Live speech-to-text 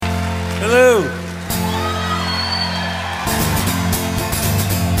Hello.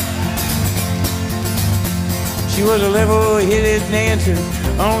 She was a level-headed dancer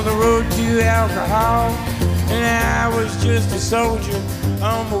on the road to alcohol, and I was just a soldier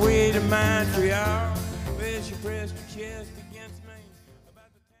on my way to Montreal. Well, she pressed her chest against me.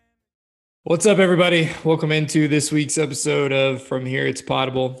 What's up, everybody? Welcome into this week's episode of From Here It's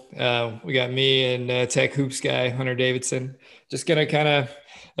Potable. We got me and Tech Hoops guy Hunter Davidson. Just gonna kind of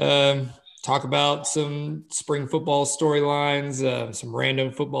talk about some spring football storylines, some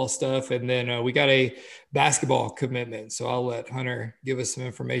random football stuff, and then we got a basketball commitment. So I'll let Hunter give us some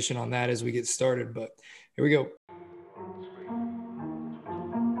information on that as we get started. But here we go.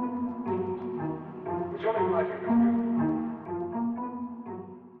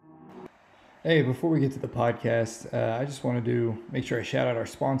 Hey, before we get to the podcast, I just want to make sure I shout out our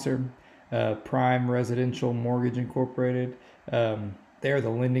sponsor, Prime Residential Mortgage Incorporated. They are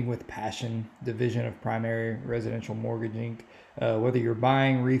the Lending with Passion division of Primary Residential Mortgage Inc. Whether you're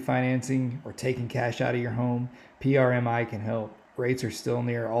buying, refinancing, or taking cash out of your home, PRMI can help. Rates are still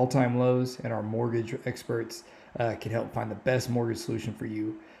near all-time lows, and our mortgage experts can help find the best mortgage solution for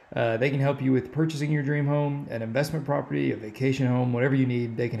you. They can help you with purchasing your dream home, an investment property, a vacation home, whatever you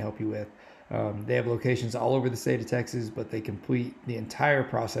need, they can help you with. They have locations all over the state of Texas, but they complete the entire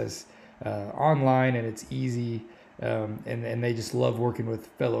process online, and it's easy. And they just love working with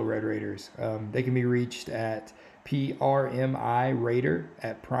fellow Red Raiders. They can be reached at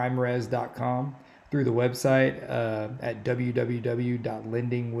PRMIRaider@primeres.com, through the website at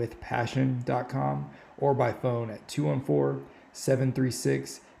www.lendingwithpassion.com, or by phone at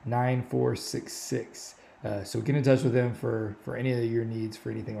 214-736-9466. So get in touch with them for any of your needs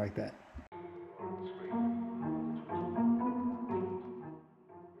for anything like that.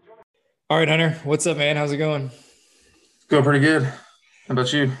 All right, Hunter, what's up, man? How's it going? Going pretty good. How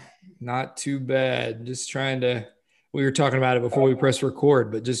about you? Not too bad. Just trying to, we were talking about it before we press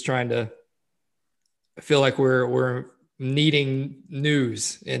record, but just trying to feel like we're needing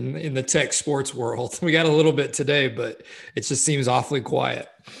news in the tech sports world. We got a little bit today, but it just seems awfully quiet.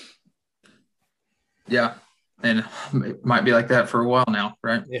 Yeah. And it might be like that for a while now,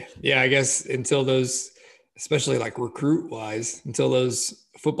 right? Yeah. I guess until those, especially like recruit wise, until those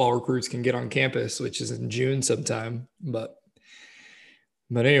football recruits can get on campus, which is in June sometime. But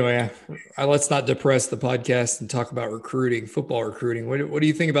anyway, let's not depress the podcast and talk about football recruiting. What do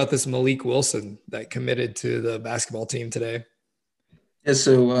you think about this Malik Wilson that committed to the basketball team today? Yeah,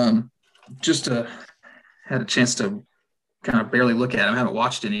 so just had a chance to kind of barely look at him. I haven't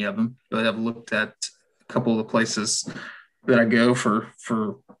watched any of them, but I've looked at a couple of the places that I go for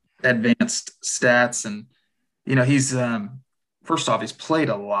advanced stats. And, you know, he's first off, he's played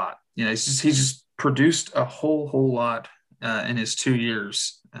a lot. You know, he's just produced a whole lot in his 2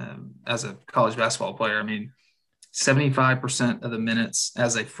 years as a college basketball player. I mean, 75% of the minutes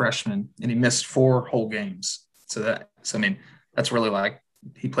as a freshman, and he missed 4 whole games. So I mean, that's really like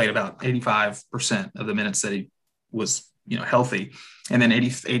he played about 85% of the minutes that he was, you know, healthy, and then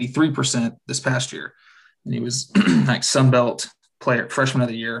 83% this past year. And he was like Sun Belt player, freshman of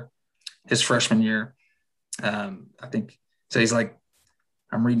the year, his freshman year. I think so. He's like,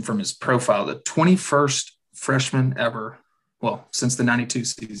 I'm reading from his profile, the 21st freshman ever, well, since the 92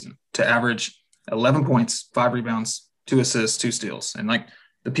 season, to average 11 points, 5 rebounds, 2 assists, 2 steals. And like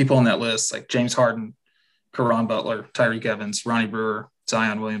the people on that list, like James Harden, Caron Butler, Tyreek Evans, Ronnie Brewer,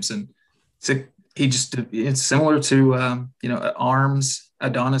 Zion Williamson. So it's similar to, you know,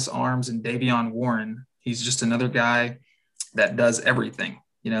 Adonis Arms and Davion Warren. He's just another guy that does everything,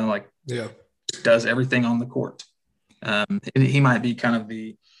 you know, like does everything on the court. He might be kind of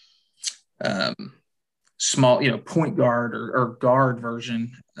the small, you know, point guard or guard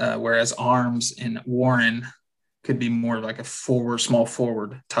version, whereas Arms and Warren could be more like a small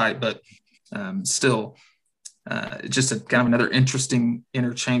forward type, but still just a kind of another interesting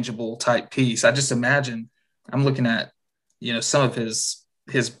interchangeable type piece. I just imagine I'm looking at, you know, some of his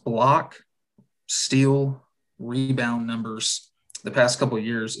block, steal, rebound numbers the past couple of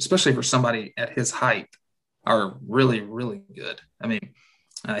years, especially for somebody at his height, are really, really good. I mean,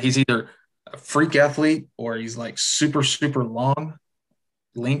 he's either a freak athlete or he's like super, super long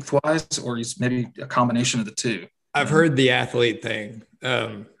lengthwise, or he's maybe a combination of the two. I've heard the athlete thing.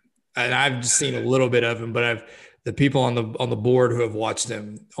 And I've just seen a little bit of him, but the people on the board who have watched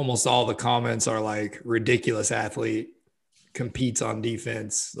him, almost all the comments are like ridiculous athlete, competes on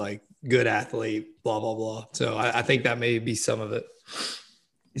defense, like good athlete, blah, blah, blah. So I think that may be some of it.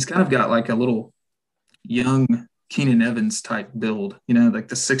 He's kind of got like a little young Keenan Evans type build, you know, like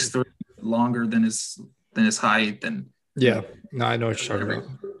the 6'3", longer than his height. And yeah, no, I know what you're talking about.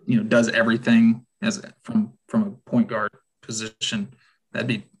 does everything from a point guard position.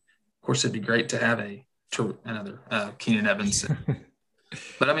 Of course, it'd be great to have another Keenan Evans.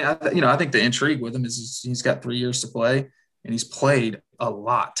 But I mean, I think the intrigue with him is he's got 3 years to play, and he's played a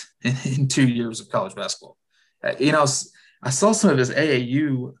lot in 2 years of college basketball. I saw some of his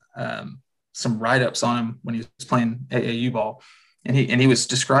AAU, some write-ups on him when he was playing AAU ball, and he was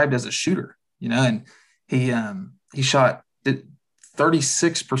described as a shooter, and he shot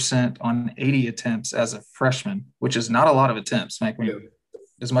 36% on 80 attempts as a freshman, which is not a lot of attempts,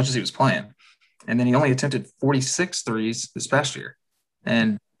 as much as he was playing. And then he only attempted 46 threes this past year.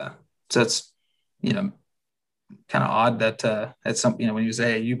 And so it's, kind of odd that at some, when he was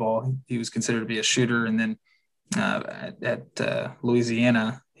AAU ball, he was considered to be a shooter. And then at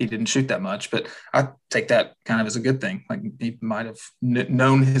Louisiana, he didn't shoot that much. But I take that kind of as a good thing. Like he might have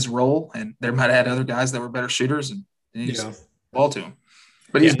known his role, and there might have had other guys that were better shooters, and he just ball to him.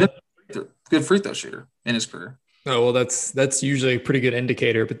 But he's been a good free throw shooter in his career. Oh, well, that's usually a pretty good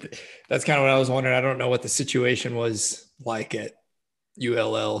indicator, but that's kind of what I was wondering. I don't know what the situation was like at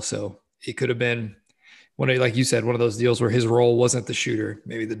ULL. So it could have been like you said, one of those deals where his role wasn't the shooter,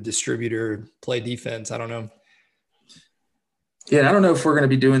 maybe the distributor, play defense. I don't know. Yeah. I don't know if we're going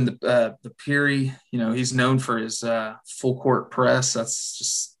to be doing the Peary, he's known for his full court press. That's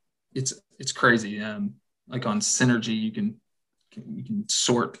just, it's crazy. Like on Synergy, you can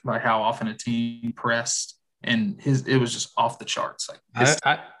sort by how often a team pressed, and it was just off the charts. Like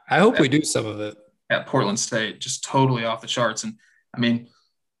I hope we do some of it at Portland State, just totally off the charts. And I mean,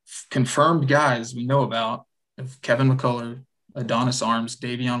 confirmed guys we know about of Kevin McCullough, Adonis Arms,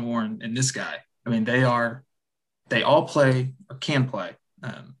 Davion Warren, and this guy. I mean, they all play or can play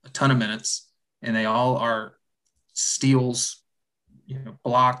a ton of minutes, and they all are steals,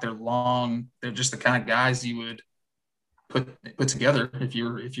 block. They're long. They're just the kind of guys you would put together if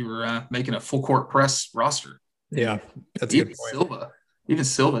you were making a full court press roster. Yeah, that's a good point. Even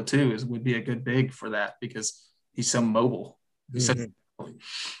Silva too would be a good big for that because he's so mobile.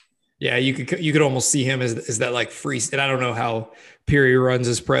 Yeah, you could almost see him as that like free. And I don't know how Peary runs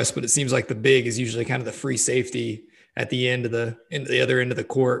his press, but it seems like the big is usually kind of the free safety at the end of the other end of the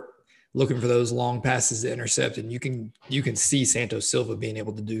court, looking for those long passes to intercept. And you can see Santos Silva being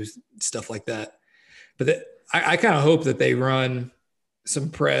able to do stuff like that. But I kind of hope that they run some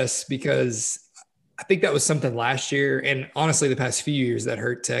press, because I think that was something last year. And honestly, the past few years that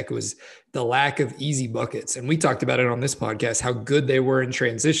hurt Tech was the lack of easy buckets. And we talked about it on this podcast, how good they were in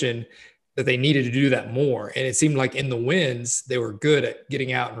transition, that they needed to do that more. And it seemed like in the wins, they were good at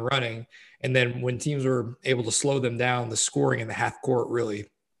getting out and running. And then when teams were able to slow them down, the scoring in the half court really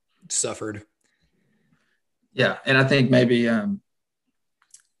suffered. Yeah. And I think maybe,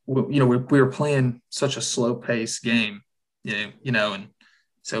 we were playing such a slow pace game, and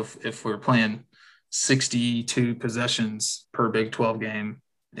so if we're playing 62 possessions per Big 12 game,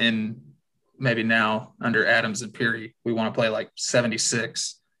 and maybe now under Adams and Peary, we want to play like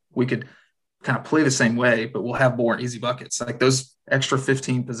 76, we could kind of play the same way, but we'll have more easy buckets. Like those extra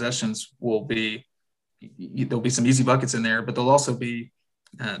 15 possessions there'll be some easy buckets in there, but they'll also be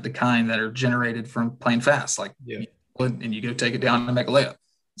the kind that are generated from playing fast, and you go take it down and make a layup.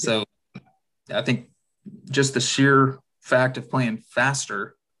 So I think just the sheer fact of playing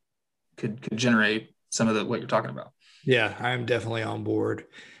faster could generate some of what you're talking about. Yeah, I'm definitely on board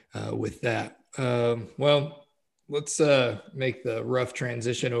with that. Well, let's make the rough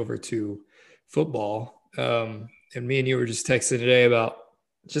transition over to football. And me and you were just texting today about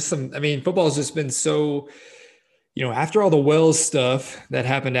football has just been so, after all the Wells stuff that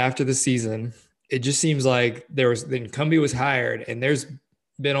happened after the season, it just seems like then Cumbie was hired and there's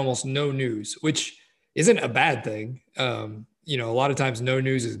been almost no news, which isn't a bad thing. A lot of times no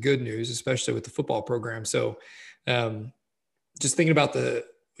news is good news, especially with the football program. So just thinking about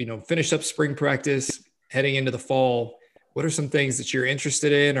finished up spring practice, heading into the fall, what are some things that you're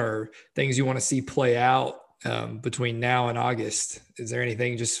interested in or things you want to see play out between now and August? Is there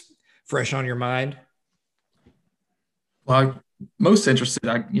anything just fresh on your mind? Well, I'm most interested,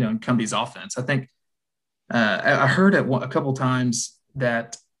 in Cumbie's offense. I think I heard a couple times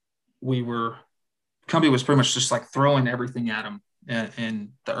that Cumbie was pretty much just like throwing everything at him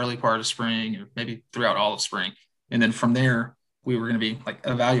in the early part of spring, or maybe throughout all of spring. And then from there, we were going to be like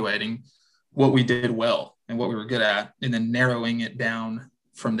evaluating what we did well and what we were good at, and then narrowing it down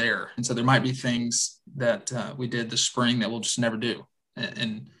from there. And so there might be things that we did this spring that we'll just never do,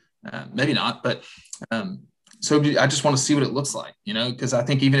 and maybe not, but so I just want to see what it looks like, because I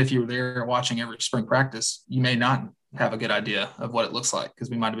think even if you were there watching every spring practice, you may not have a good idea of what it looks like, because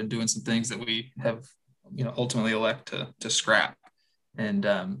we might have been doing some things that we have, ultimately elect to scrap.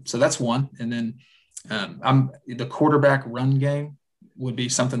 And so that's one. And then the quarterback run game would be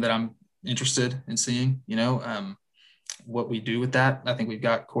something that I'm interested in seeing, what we do with that. I think we've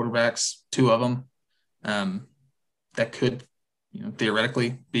got quarterbacks, two of them, that could,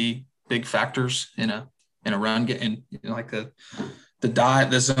 theoretically be big factors in a run game, and like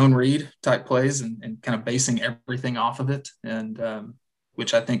the zone read type plays and kind of basing everything off of it. And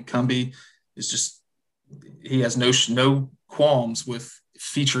which I think Cumbie is just, he has no qualms with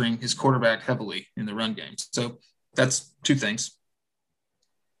featuring his quarterback heavily in the run game. So that's two things.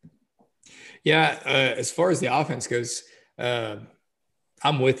 Yeah. As far as the offense goes,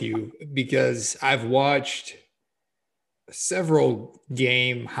 I'm with you because I've watched several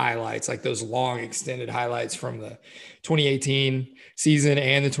game highlights, like those long extended highlights from the 2018 season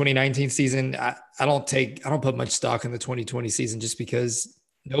and the 2019 season. I don't put much stock in the 2020 season just because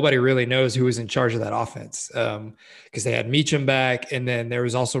nobody really knows who was in charge of that offense. Because they had Meacham back, and then there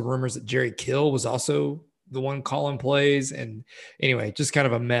was also rumors that Jerry Kill was also the one calling plays. And anyway, just kind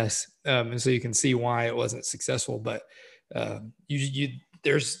of a mess. And so you can see why it wasn't successful. But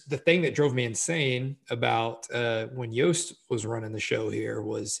there's the thing that drove me insane about when Yost was running the show here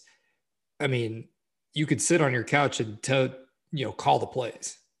was, I mean, you could sit on your couch and call the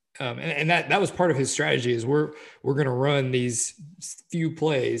plays. And that was part of his strategy is we're going to run these few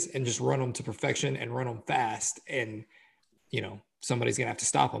plays and just run them to perfection and run them fast. And, somebody's going to have to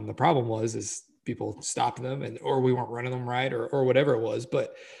stop them. The problem is people stopped them or we weren't running them right or whatever it was.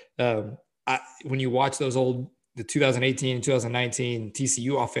 But when you watch the 2018 and 2019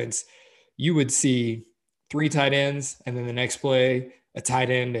 TCU offense, you would see 3 tight ends, and then the next play, a tight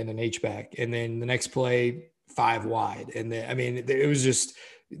end and an H-back. And then the next play, 5 wide. And then, it was just,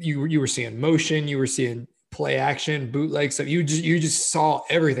 you were seeing motion, you were seeing play action, bootleg stuff. You just saw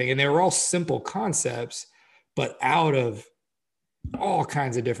everything. And they were all simple concepts, but out of all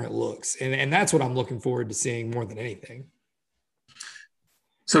kinds of different looks. And that's what I'm looking forward to seeing more than anything.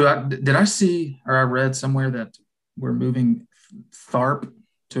 So did I see, or I read somewhere that we're moving Tharp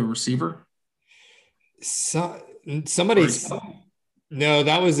to a receiver? No,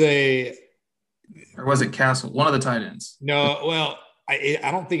 that was or was it Castle? One of the tight ends. No, well,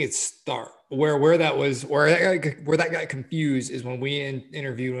 I don't think it's Tharp. Where that got confused is when me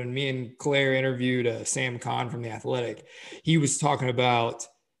and Claire interviewed Sam Kahn from The Athletic. He was talking about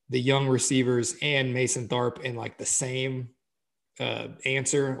the young receivers and Mason Tharp in like the same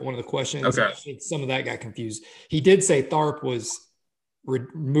answer one of the questions. Okay. I think some of that got confused. He did say Tharp was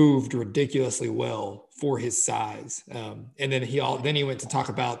moved ridiculously well for his size, and then he went to talk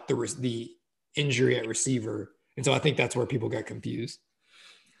about the injury at receiver, and so I think that's where people got confused.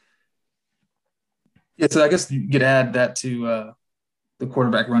 Yeah, so I guess you could add that to the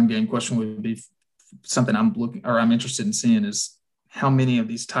quarterback run game question would be something I'm interested in seeing is how many of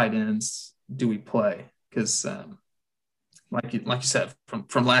these tight ends do we play? Because like you said,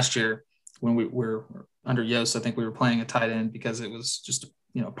 from last year when we were under Yost, I think we were playing a tight end because it was just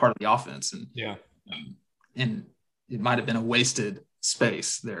part of the offense, and and it might have been a wasted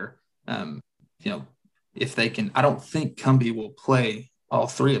space there. If they can, I don't think Cumbie will play all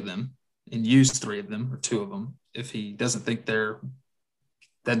 3 of them and use 3 of them or 2 of them if he doesn't think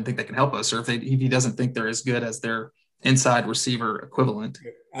they can help us, or if he doesn't think they're as good as their inside receiver equivalent,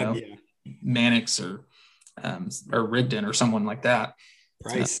 Mannix or Rigdon or someone like that.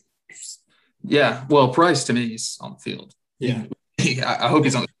 Price. Price to me is on the field. Yeah. I hope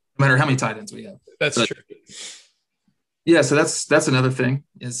he's on, no matter how many tight ends we have. That's true. Yeah. So that's another thing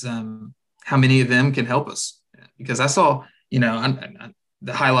is how many of them can help us, because I saw,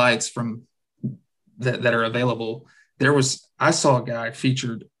 the highlights from that are available. I saw a guy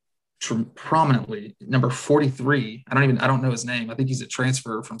featured prominently, number 43. I don't know his name. I think he's a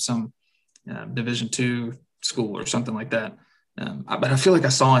transfer from some Division II school or something like that. But I feel like I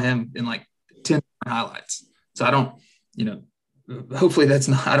saw him in like 10 highlights. So I don't, hopefully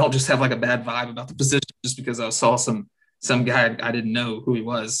I don't just have like a bad vibe about the position just because I saw some guy I didn't know who he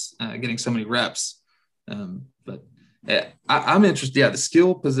was getting so many reps. But I'm interested. Yeah. The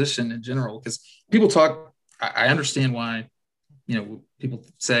skill position in general, because people talk, I understand why, people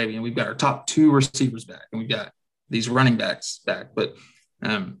say, we've got our top 2 receivers back and we've got these running backs back, but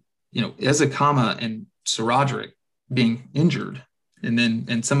Ezekama and Saradrick being injured,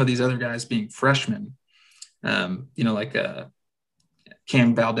 and some of these other guys being freshmen, like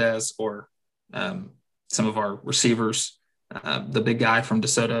Cam Valdez or some of our receivers, the big guy from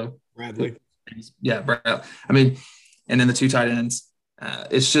DeSoto, Bradley. Yeah, Brad. And then the 2 tight ends.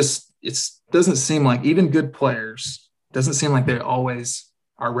 It doesn't seem like even good players doesn't seem like they always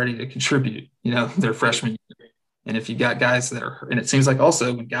are ready to contribute. Their freshman year. And if you got guys that are, and it seems like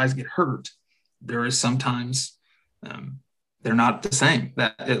also when guys get hurt, there is sometimes they're not the same.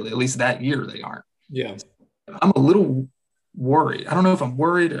 That at least that year they aren't. Yeah. I'm a little worried. I don't know if I'm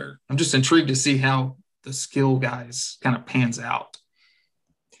worried or I'm just intrigued to see how the skill guys kind of pans out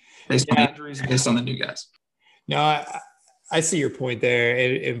based on the injuries, based on the new guys. No, I see your point there.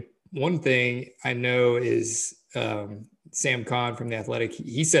 And one thing I know is Sam Kahn from The Athletic,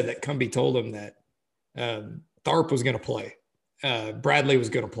 he said that Cumbie told him that Tharp was going to play. Bradley was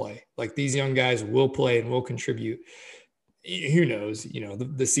going to play. Like, these young guys will play and will contribute. Who knows?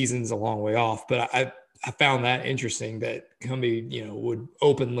 The season's a long way off, but I found that interesting that Cumbie, would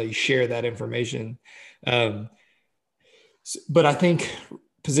openly share that information. But I think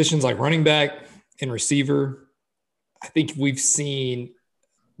positions like running back and receiver, I think we've seen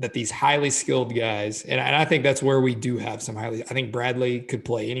that these highly skilled guys, and I think that's where we do have some I think Bradley could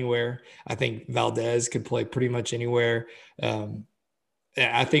play anywhere. I think Valdez could play pretty much anywhere.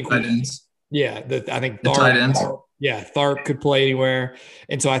 I think, tight ends. Yeah, I think the tight ends. Tharp could play anywhere.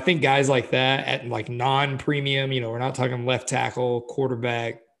 And so I think guys like that at like non-premium, we're not talking left tackle,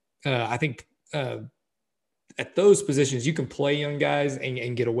 quarterback. I think at those positions, you can play young guys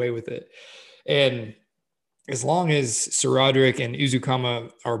and get away with it. And as long as Saradrick and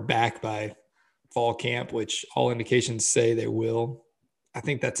Uzukama are back by fall camp, which all indications say they will, I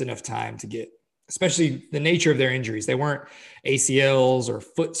think that's enough time to get, especially the nature of their injuries. They weren't ACLs or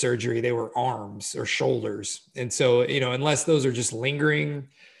foot surgery. They were arms or shoulders. And so, unless those are just lingering,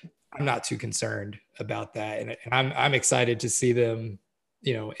 I'm not too concerned about that. And I'm excited to see them,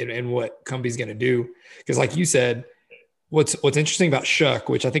 and what Cumbie's going to do. Because like you said, what's interesting about Shuck,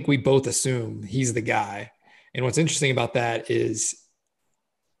 which I think we both assume he's the guy. And what's interesting about that is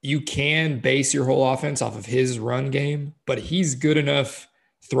you can base your whole offense off of his run game, but he's good enough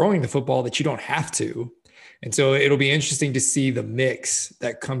throwing the football that you don't have to. And so it'll be interesting to see the mix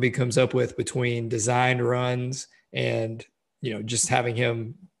that Cumbie comes up with between designed runs and, just having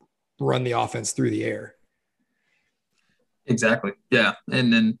him run the offense through the air. Exactly. Yeah.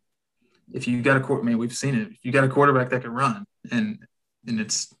 And then if you got we've seen it. If you got a quarterback that can run and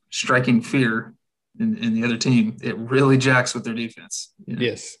it's striking fear in the other team, it really jacks with their defense.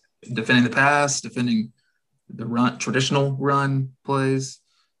 Yes. Defending the pass, defending the run, traditional run plays.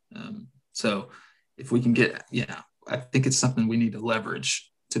 So if we can get, I think it's something we need to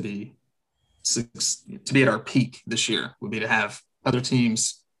leverage to be at our peak this year, would be to have other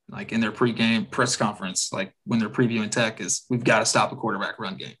teams like in their pregame press conference, like when they're previewing Tech, is we've got to stop a quarterback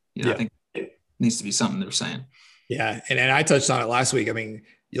run game. I think it needs to be something they're saying. Yeah. And I touched on it last week. I mean,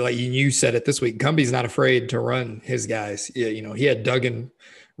 like you said it this week, Cumbie's not afraid to run his guys. He had Duggan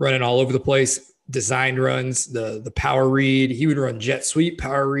running all over the place, designed runs, the power read. He would run jet sweep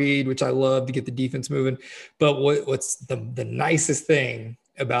power read, which I love to get the defense moving. But what's the nicest thing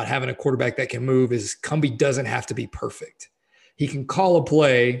about having a quarterback that can move is Cumbie doesn't have to be perfect. He can call a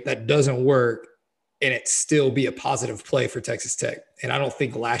play that doesn't work and it still be a positive play for Texas Tech. And I don't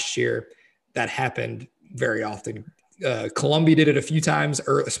think last year that happened very often. Columbia did it a few times,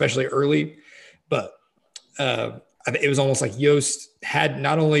 especially early, but it was almost like Yost had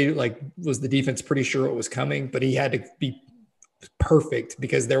not only was the defense pretty sure it was coming, but he had to be perfect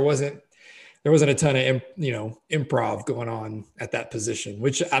because there wasn't a ton of improv going on at that position,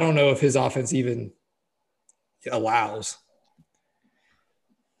 which I don't know if his offense even allows.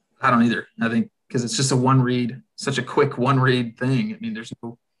 I don't either. I think because it's just such a quick one read thing. I mean,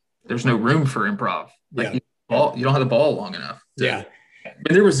 there's no room for improv. You don't have the ball long enough. Yeah.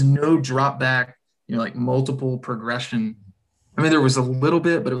 But there was no drop back, multiple progression. I mean, there was a little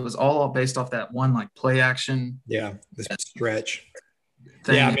bit, but it was all based off that one play action. Yeah. This stretch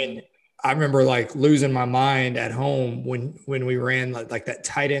thing. Yeah. I mean, I remember losing my mind at home when we ran like that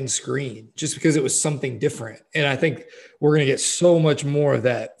tight end screen, just because it was something different. And I think we're going to get so much more of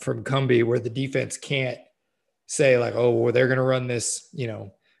that from Cumbie, where the defense can't say they're going to run this,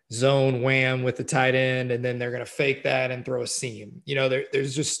 zone wham with the tight end, and then they're going to fake that and throw a seam.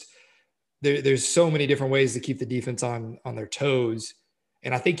 There's so many different ways to keep the defense on their toes.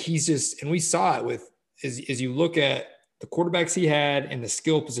 And I think and we saw it as you look at the quarterbacks he had and the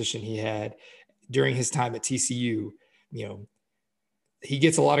skill position he had during his time at TCU, he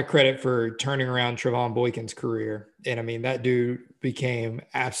gets a lot of credit for turning around Trevon Boykin's career. And I mean, that dude became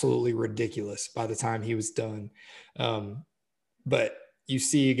absolutely ridiculous by the time he was done. But you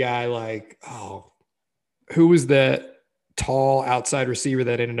see a guy who was that tall outside receiver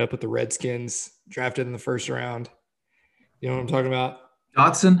that ended up with the Redskins, drafted in the first round? You know what I'm talking about?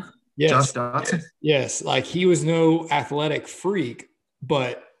 Dotson? Yes. Josh Dotson? Yes. He was no athletic freak,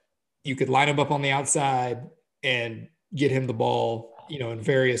 but you could line him up on the outside and get him the ball, in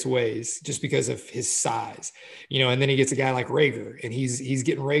various ways just because of his size, and then he gets a guy like Rager and he's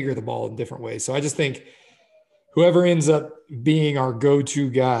getting Rager the ball in different ways. So I just think whoever ends up being our go-to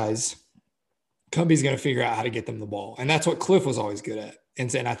guys, Cumbie's going to figure out how to get them the ball. And that's what Cliff was always good at.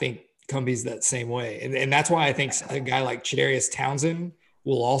 And I think Cumbie's that same way. And that's why I think a guy like Chadarius Townsend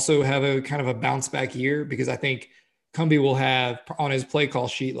will also have a kind of a bounce back year, because I think Cumbie will have on his play call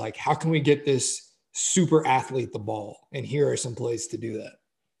sheet, like, how can we get this super athlete the ball? And here are some plays to do that.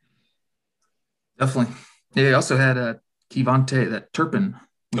 Definitely. Yeah, he also had Kevontae, that Turpin.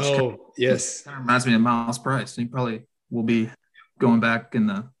 Yes. Kind of reminds me of Miles Price. He probably will be going back in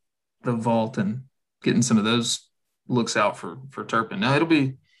the vault and getting some of those looks out for Turpin. Now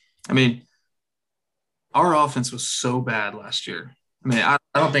our offense was so bad last year. I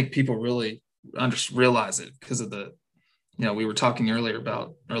don't think people really realize it because of we were talking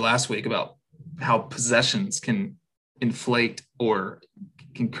last week about how possessions can inflate or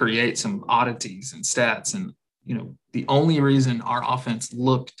can create some oddities and stats. And, the only reason our offense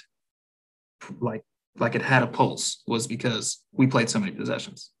looked like it had a pulse was because we played so many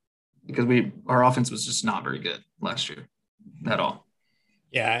possessions, because our offense was just not very good last year at all.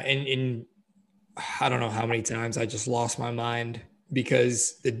 Yeah. And I don't know how many times I just lost my mind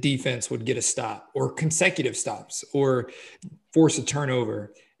because the defense would get a stop or consecutive stops or force a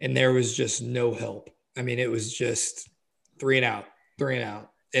turnover, and there was just no help. It was just 3 and out.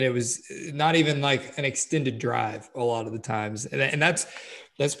 And it was not even like an extended drive a lot of the times. And that's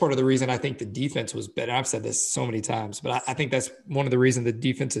part of the reason I think the defense was better. I've said this so many times, but I think that's one of the reasons the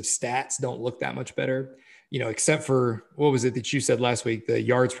defensive stats don't look that much better, except for, what was it that you said last week? The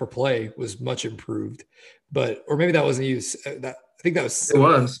yards per play was much improved, or maybe that wasn't you. I think that was. It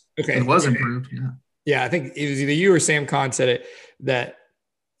was. Okay. It was improved. Yeah. Yeah. I think it was either you or Sam Kahn said it, that,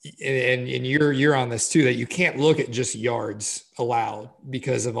 and you're on this too, that you can't look at just yards allowed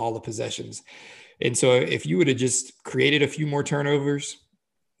because of all the possessions. And so if you would have just created a few more turnovers,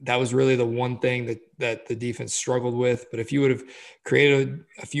 that was really the one thing that the defense struggled with. But if you would have created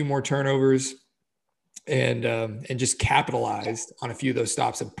a few more turnovers and just capitalized on a few of those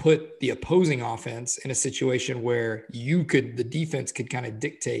stops and put the opposing offense in a situation where the defense could kind of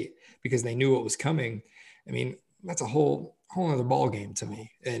dictate because they knew what was coming. That's a whole other ball game to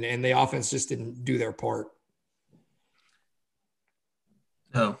me. And the offense just didn't do their part.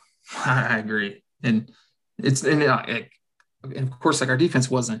 No, I agree. And of course, our defense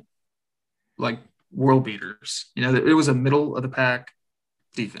wasn't like world beaters. It was a middle of the pack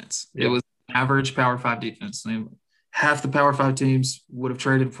defense. Yep. It was average Power 5 defense. Half the Power 5 teams would have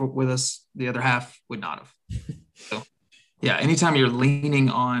traded with us. The other half would not have. So, yeah, anytime you're leaning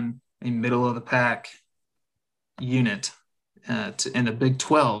on a middle of the pack unit, in the Big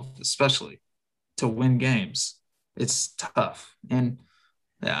 12, especially, to win games, it's tough. And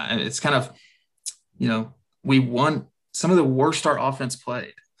it's kind of, we won. Some of the worst our offense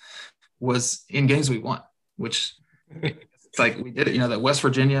played was in games we won, which it's like we did it. That West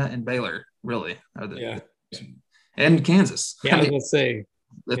Virginia and Baylor really are and Kansas. Yeah, I was gonna say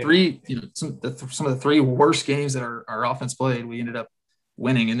three. Some of the 3 worst games that our offense played, we ended up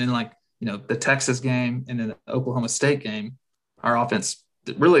winning. And then the Texas game and then the Oklahoma State game, our offense,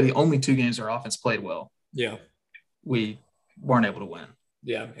 really the only 2 games our offense played well. Yeah. We weren't able to win.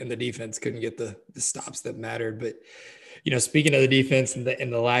 Yeah. And the defense couldn't get the stops that mattered. But, speaking of the defense and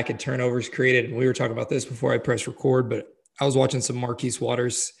the lack of turnovers created, and we were talking about this before I pressed record, but I was watching some Marquise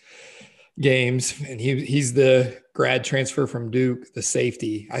Waters games, and he's the grad transfer from Duke, the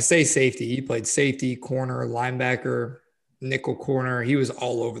safety. I say safety. He played safety, corner, linebacker, nickel corner. He was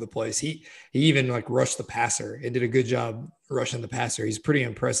all over the place. He even rushed the passer and did a good job rushing the passer. He's pretty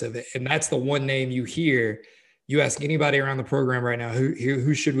impressive. And that's the one name you hear. You ask anybody around the program right now,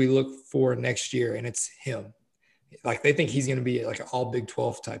 who should we look for next year? And it's him. They think he's going to be an all Big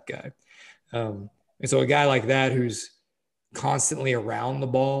 12 type guy. And so a guy like that, who's constantly around the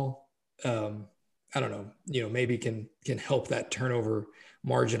ball, I don't know, maybe can help that turnover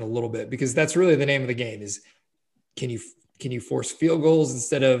margin a little bit, because that's really the name of the game is, can you force field goals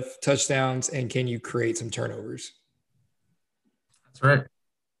instead of touchdowns, and can you create some turnovers? That's right.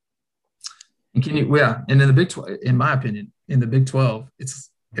 And and in the Big 12, in my opinion, in the Big 12, it's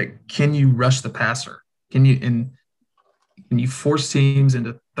can you rush the passer? Can you force teams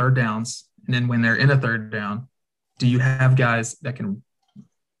into third downs? And then when they're in a third down, do you have guys that can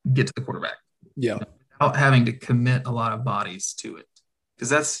get to the quarterback? Yeah. Without having to commit a lot of bodies to it. Because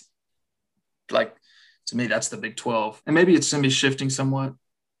that's to me, that's the Big 12. And maybe it's going to be shifting somewhat.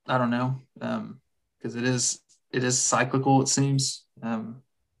 I don't know. Because it is cyclical, it seems.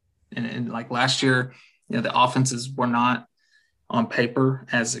 And last year, the offenses were not on paper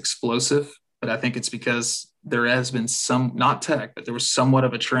as explosive, but I think it's because there has been some, not tech, but there was somewhat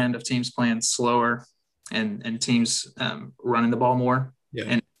of a trend of teams playing slower and teams running the ball more. Yeah.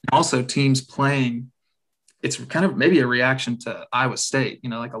 And also teams playing, it's kind of maybe a reaction to Iowa State,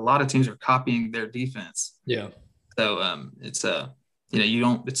 like a lot of teams are copying their defense. Yeah. So it's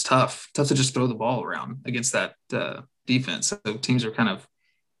it's tough to just throw the ball around against that defense. So teams are kind of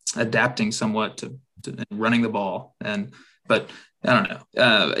adapting somewhat to running the ball. But I don't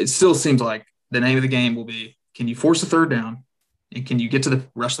know. It still seems like the name of the game will be, can you force a third down and can you get to the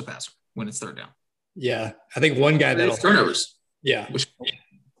rush the passer when it's third down? Yeah. I think one guy that'll turnovers. Yeah.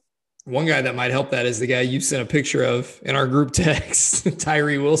 One guy that might help that is the guy you sent a picture of in our group text,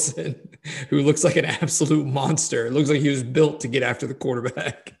 Tyree Wilson, who looks like an absolute monster. It looks like he was built to get after the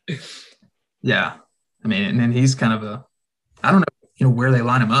quarterback. Yeah. I mean, and then he's kind of I don't know, where they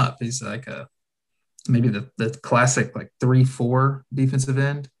line him up. He's like maybe the classic like 3-4 defensive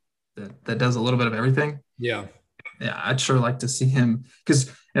end that does a little bit of everything. Yeah. Yeah. I'd sure like to see him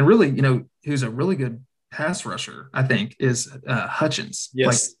and really, who's a really good pass rusher, I think, is Hutchins. Yes.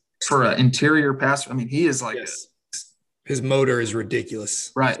 Like for an interior pass. I mean, he is like, yes. His motor is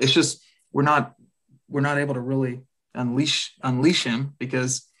ridiculous. Right. It's just, we're not able to really unleash him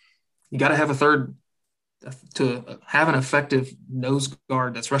because you got to have to have an effective nose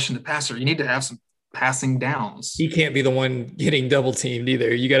guard that's rushing the passer. You need to have some passing downs. He can't be the one getting double teamed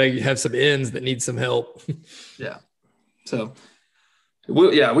either. You got to have some ends that need some help. Yeah. So,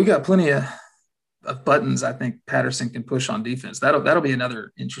 we got plenty of buttons I think Patterson can push on defense. That'll be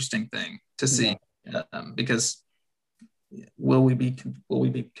another interesting thing to see because will we be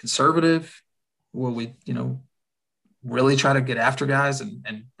conservative? Will we, really try to get after guys and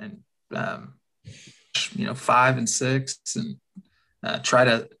 5 and 6 and try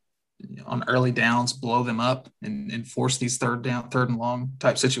to on early downs blow them up and force these third and long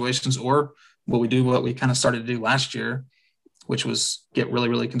type situations, or will we do what we kind of started to do last year, which was get really,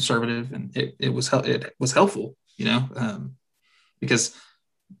 really conservative, and it was helpful, because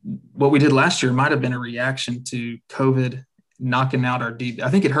what we did last year might have been a reaction to COVID knocking out our DB. I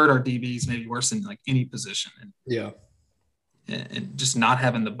think it hurt our DBs maybe worse than like any position. And just not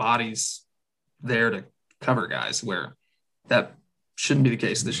having the bodies there to cover guys, where that shouldn't be the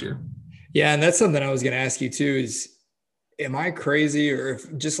case this year. Yeah, and that's something I was going to ask you too is, am I crazy, or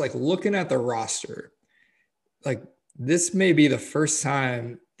if just like looking at the roster, like this may be the first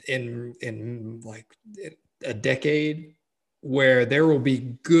time in like a decade where there will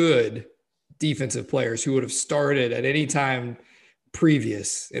be good defensive players who would have started at any time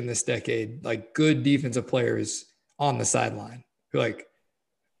previous in this decade, like good defensive players on the sideline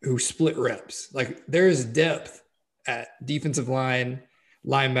who split reps. Like there is depth at defensive line,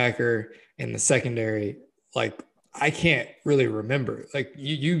 linebacker, and the secondary. Like I can't really remember. Like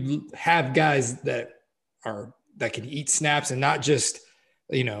you have guys that can eat snaps and not just,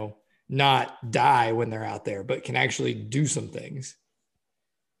 not die when they're out there, but can actually do some things.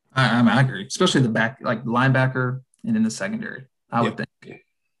 I agree, especially the back, like linebacker and in the secondary. I would think.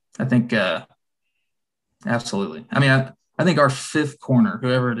 I think absolutely. I mean, I think our fifth corner,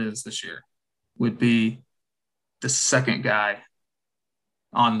 whoever it is this year, would be the second guy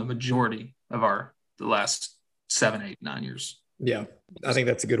on the majority of the last 7, 8, 9 years. Yeah, I think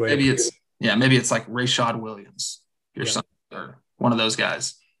that's a good way. Maybe it's like Rashad Williams or something, or one of those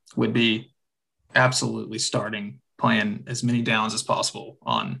guys would be absolutely starting, playing as many downs as possible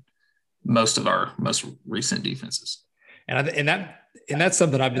on most of our most recent defenses. And that's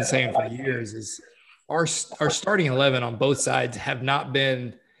something I've been saying for years is our starting 11 on both sides have not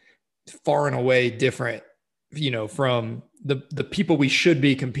been far and away different, from the people we should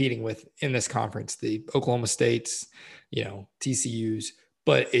be competing with in this conference, the Oklahoma States, TCUs.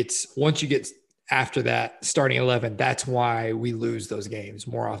 But it's once you get after that starting 11, that's why we lose those games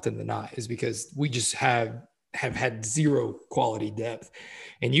more often than not, is because we just have had zero quality depth.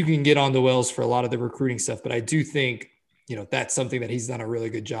 And you can get on the Wells for a lot of the recruiting stuff, but I do think, that's something that he's done a really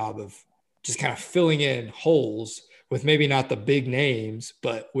good job of, just kind of filling in holes with maybe not the big names,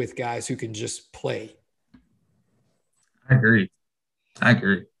 but with guys who can just play. I agree. I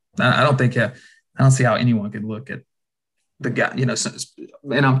don't see how anyone could look at the guy,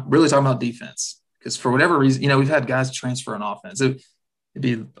 and I'm really talking about defense, because for whatever reason, we've had guys transfer on offense. It'd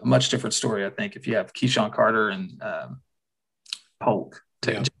be a much different story, I think, if you have Keyshawn Carter and Polk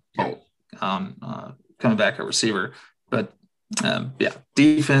coming back at receiver. But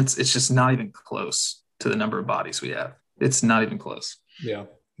defense, it's just not even close to the number of bodies we have. It's not even close. Yeah,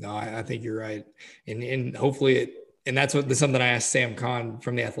 no, I think you're right. And hopefully and that's something I asked Sam Kahn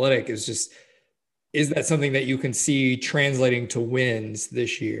from The Athletic, is just is that something that you can see translating to wins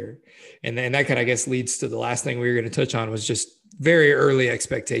this year? And then that kind of, I guess, leads to the last thing we were going to touch on was just very early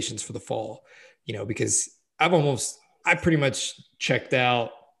expectations for the fall, because I pretty much checked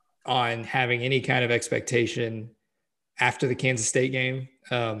out on having any kind of expectation after the Kansas State game.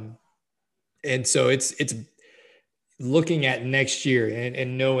 And so it's looking at next year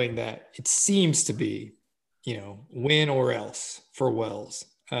and knowing that it seems to be, win or else for Wells.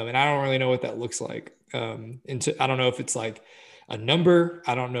 And I don't really know what that looks like. I don't know if it's like a number.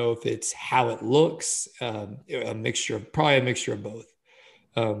 I don't know if it's how it looks, probably a mixture of both.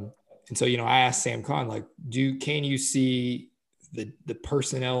 And so, I asked Sam Khan, like, can you see the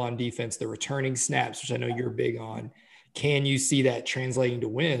personnel on defense, the returning snaps, which I know you're big on, can you see that translating to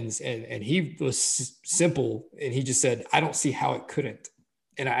wins? And he was simple. And he just said, I don't see how it couldn't.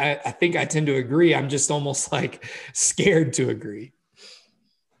 And I think I tend to agree. I'm just almost like scared to agree.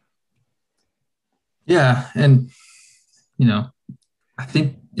 Yeah. And, I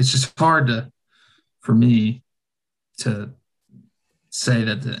think it's just hard for me to say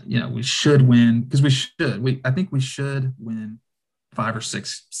that, we should win, because we should. I think we should win 5 to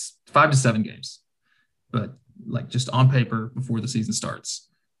 7 games, but like just on paper before the season starts.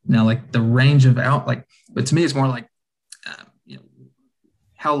 Now, like the range of but to me, it's more like,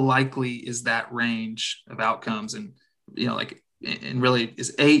 how likely is that range of outcomes? And, and really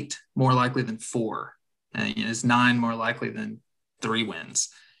is 8 more likely than 4? And is 9 more likely than 3 wins?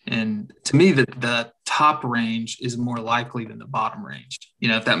 And to me, the top range is more likely than the bottom range,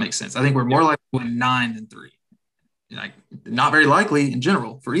 if that makes sense. I think we're more likely to win 9 than 3. Not very likely in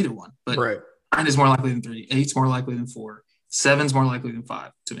general for either one, but right. 9 is more likely than 3. 8's more likely than 4. 7's more likely than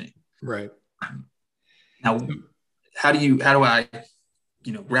 5 to me. Right. Now, how do I,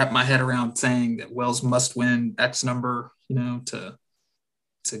 wrap my head around saying that Wells must win X number, to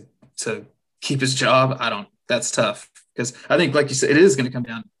keep his job? That's tough, because I think, like you said, it is going to come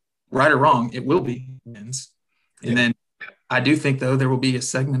down, right or wrong, it will be wins. And then I do think, though, there will be a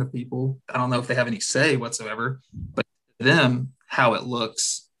segment of people, I don't know if they have any say whatsoever, but to them, how it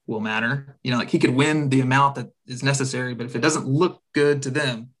looks will matter. Like he could win the amount that is necessary, but if it doesn't look good to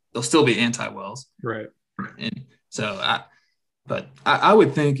them, they'll still be anti-Wells. Right. And so I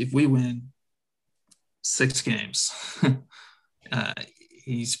would think if we win 6 games,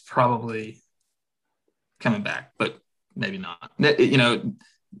 he's probably coming back, but maybe not.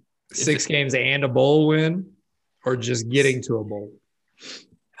 6 games and a bowl win, or just getting to a bowl?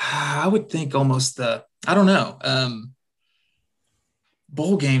 I would think almost I don't know.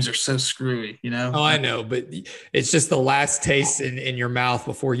 Bowl games are so screwy, Oh, I know, but it's just the last taste in your mouth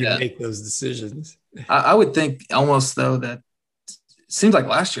before you make those decisions. I would think almost, though, that it seems like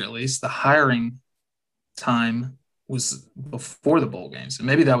last year, at least, the hiring time was before the bowl games. And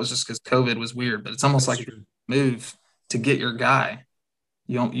maybe that was just because COVID was weird, but it's almost like a move to get your guy.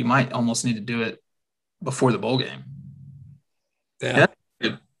 You might almost need to do it before the bowl game. Yeah.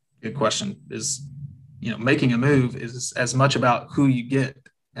 Good question. Is, making a move is as much about who you get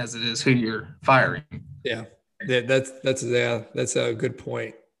as it is who you're firing. Yeah. That's a good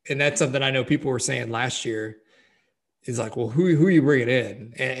point. And that's something I know people were saying last year is like, well, who are you bringing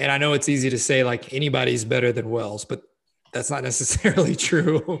in? And I know it's easy to say like anybody's better than Wells, but that's not necessarily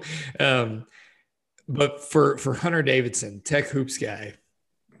true. But for Hunter Davidson, Tech Hoops guy,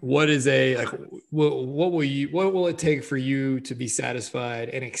 what will it take for you to be satisfied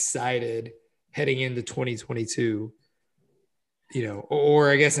and excited heading into 2022? Or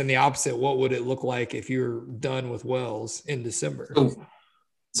I guess in the opposite, what would it look like if you're done with Wells in December?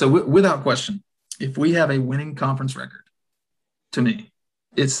 So without question, if we have a winning conference record, to me,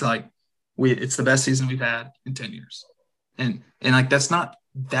 it's like it's the best season we've had in 10 years. And like, that's not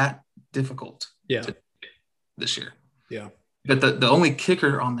that difficult this year. Yeah. But the only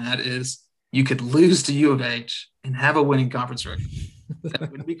kicker on that is you could lose to U of H and have a winning conference record.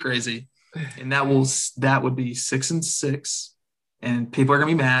 That would be crazy. And that would be 6-6, and people are going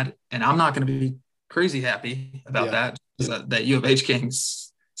to be mad. And I'm not going to be crazy happy about that. That U of H game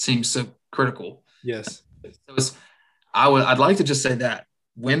seems so critical. Yes. So I'd like to just say that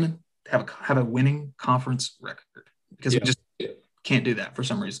have a winning conference record, because we just can't do that for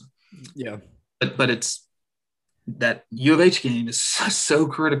some reason. Yeah. But it's that U of H game is so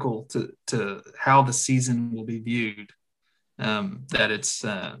critical to how the season will be viewed, that it's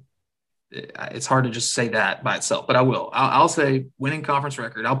hard to just say that by itself. But I'll say winning conference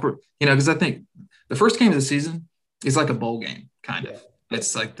record. Because I think the first game of the season is like a bowl game, kind of.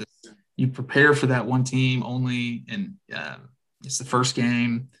 It's like you prepare for that one team only, and it's the first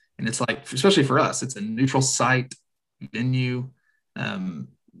game, and it's like, especially for us, it's a neutral site venue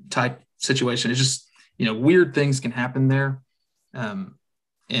type situation. It's just, weird things can happen there.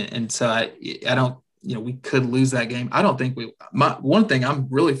 And so I don't, we could lose that game. I don't think one thing I'm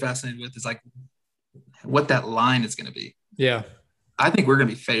really fascinated with is like what that line is going to be. Yeah. I think we're going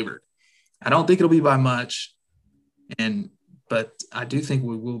to be favored. I don't think it'll be by much. But I do think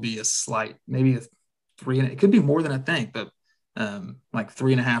we will be a slight, maybe a 3, and it could be more than I think, but like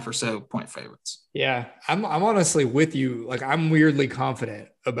 3.5 or so point favorites. Yeah. I'm honestly with you. Like, I'm weirdly confident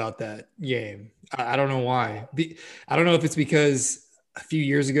about that game. I don't know why. I don't know if it's because a few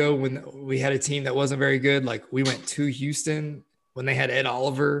years ago when we had a team that wasn't very good, like we went to Houston when they had Ed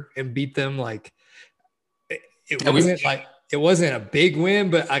Oliver and beat them. Like it wasn't a big win,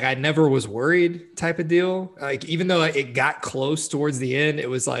 but like I never was worried type of deal. Like, even though it got close towards the end, it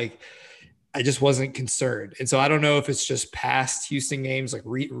was like, I just wasn't concerned. And so I don't know if it's just past Houston games, like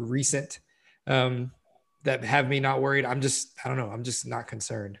recent, that have me not worried. I don't know. I'm just not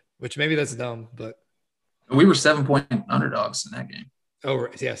concerned, which maybe that's dumb, but we were 7-point underdogs in that game. Oh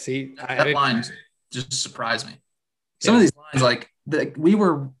yeah. See, that line just surprised me. Some of these lines, like we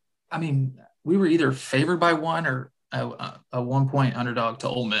were either favored by 1 or a 1-point underdog to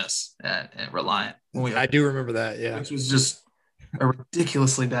Ole Miss at Reliant. I do remember that. Yeah. Which was just a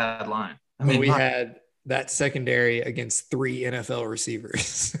ridiculously bad line. We had that secondary against 3 NFL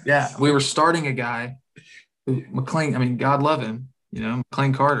receivers. Yeah. We were starting a guy who McLean, God love him,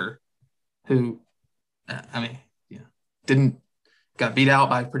 McLean Carter, who, got beat out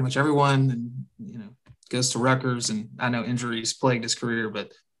by pretty much everyone and, goes to Rutgers. And I know injuries plagued his career,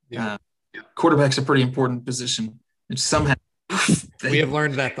 but quarterback's a pretty important position. And somehow we have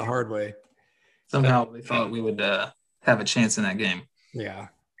learned that the hard way. Somehow they thought we would have a chance in that game. Yeah.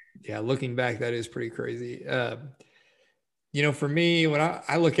 Yeah. Looking back, that is pretty crazy. For me, when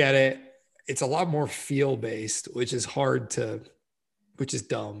I look at it, it's a lot more feel based, which is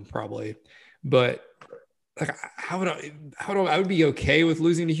dumb probably, but like, I would be okay with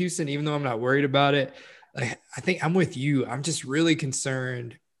losing to Houston, even though I'm not worried about it. Like, I think I'm with you. I'm just really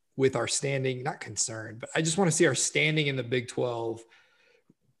concerned with our standing, not concerned, but I just want to see our standing in the Big 12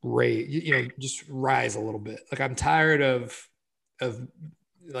 just rise a little bit. Like, I'm tired of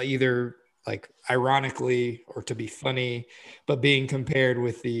like either like ironically or to be funny, but being compared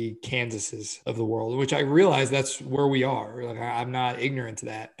with the Kansases of the world, which I realize that's where we are. Like, I'm not ignorant to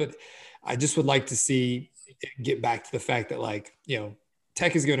that, but I just would like to see get back to the fact that, like,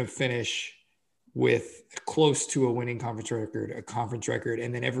 Tech is going to finish with close to a winning conference record,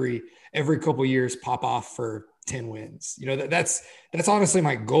 and then every couple of years pop off for 10 wins. That's honestly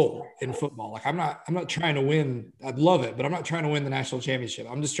my goal in football. Like, I'm not trying to win. I'd love it, but I'm not trying to win the national championship.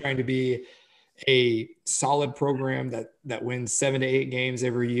 I'm just trying to be a solid program that wins 7 to 8 games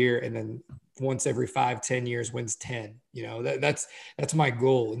every year, and then once every 5-10 years wins 10. That's my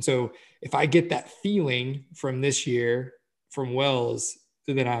goal. And so if I get that feeling from this year from Wells,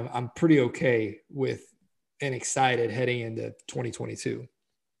 then I'm pretty okay with and excited heading into 2022.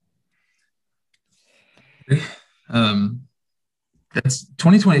 That's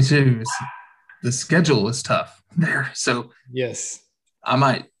 2022. The schedule is tough there. So yes, I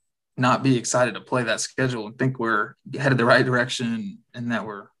might not be excited to play that schedule and think we're headed the right direction and that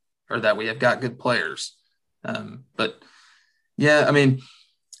we have got good players. But yeah,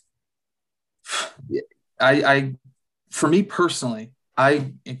 for me personally,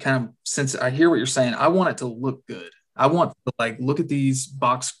 since I hear what you're saying, I want it to look good. I want to look at these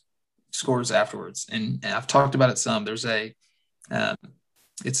box scores afterwards. And I've talked about it some. There's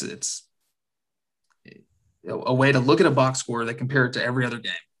it's a way to look at a box score that compare it to every other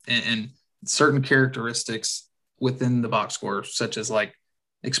game and certain characteristics within the box score, such as like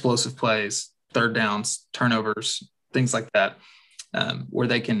explosive plays, third downs, turnovers, things like that, where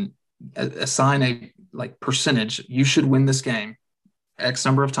they can assign a percentage. You should win this game X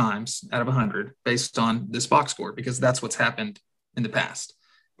number of times out of 100 based on this box score, because that's what's happened in the past.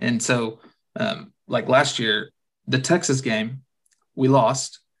 And so last year, the Texas game, we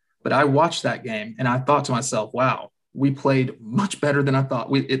lost, but I watched that game and I thought to myself, wow, we played much better than I thought.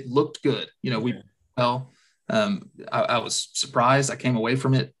 It looked good. I was surprised. I came away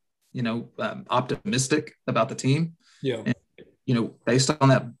from it, optimistic about the team. Yeah. And, based on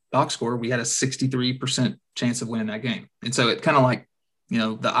that box score, we had a 63% chance of winning that game. And so it kind of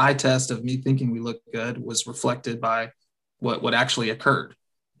the eye test of me thinking we looked good was reflected by what actually occurred.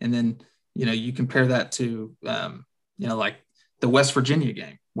 And then, you compare that to, the West Virginia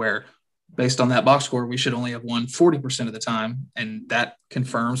game, where based on that box score, we should only have won 40% of the time. And that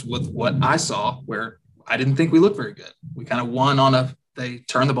confirms with what I saw, where I didn't think we looked very good. We kind of won they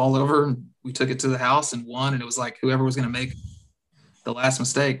turned the ball over and we took it to the house and won. And it was like whoever was going to make the last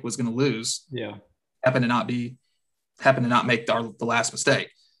mistake was going to lose. Yeah. Happened to not make the last mistake.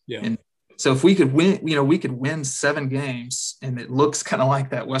 Yeah. And so if we could win, we could win 7 games, and it looks kind of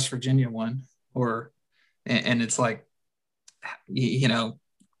like that West Virginia one, and it's like, I'll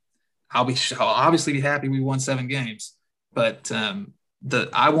obviously be happy we won 7 games, but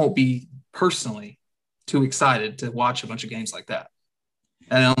I won't be personally too excited to watch a bunch of games like that.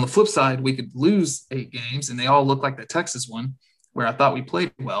 And on the flip side, we could lose 8 games and they all look like the Texas one where I thought we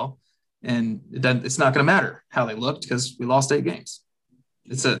played well, and it's not going to matter how they looked because we lost 8 games.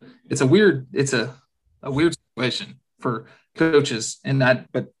 It's a weird situation for coaches,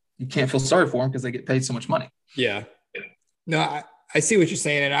 but you can't feel sorry for them because they get paid so much money. Yeah. No, I see what you're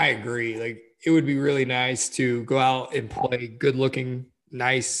saying, and I agree. Like, it would be really nice to go out and play good-looking,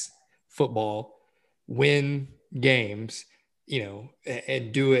 nice football, win games,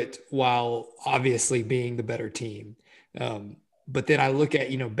 and do it while obviously being the better team. But then I look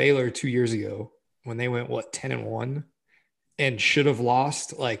at, Baylor 2 years ago when they went, 10-1 and should have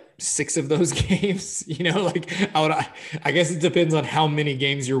lost like 6 of those games. I guess it depends on how many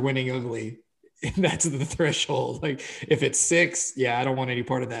games you're winning ugly. And that's the threshold. Like, if it's 6, yeah, I don't want any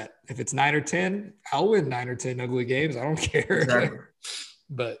part of that. If it's 9 or 10, I'll win 9 or 10 ugly games. I don't care. Exactly.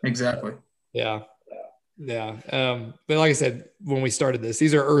 But exactly. Yeah. Yeah. But like I said, when we started this,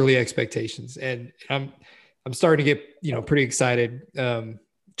 these are early expectations, and I'm starting to get, pretty excited.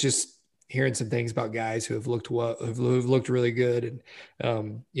 Just hearing some things about guys who have looked really good.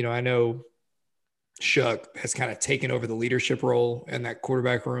 And, I know Shuck has kind of taken over the leadership role in that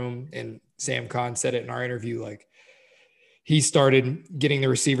quarterback room, and Sam Kahn said it in our interview. Like, he started getting the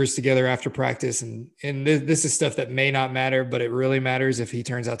receivers together after practice, and this is stuff that may not matter, but it really matters if he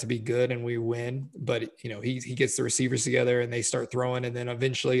turns out to be good and we win. But he gets the receivers together and they start throwing, and then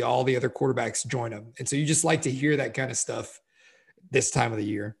eventually all the other quarterbacks join him. And so you just like to hear that kind of stuff this time of the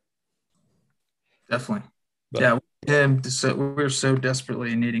year. Definitely. But, yeah, we're so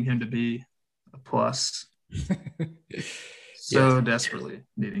desperately needing him to be a plus. Desperately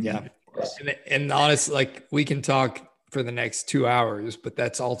needing him to be a plus. And honestly, like, we can talk for the next 2 hours, but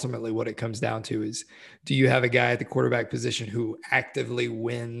that's ultimately what it comes down to is, do you have a guy at the quarterback position who actively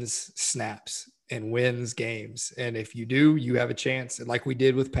wins snaps and wins games? And if you do, you have a chance, and like we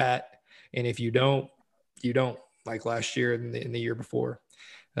did with Pat. And if you don't, you don't, like last year and in the year before.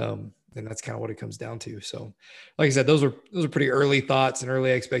 And that's kind of what it comes down to. So like I said, those are pretty early thoughts and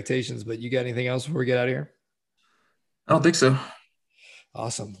early expectations, but you got anything else before we get out of here? I don't think so.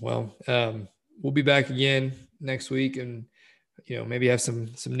 Awesome. Well, we'll be back again next week, and maybe have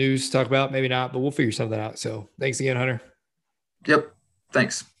some news to talk about, maybe not, but we'll figure something out. So thanks again, Hunter. Yep.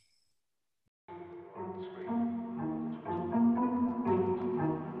 Thanks.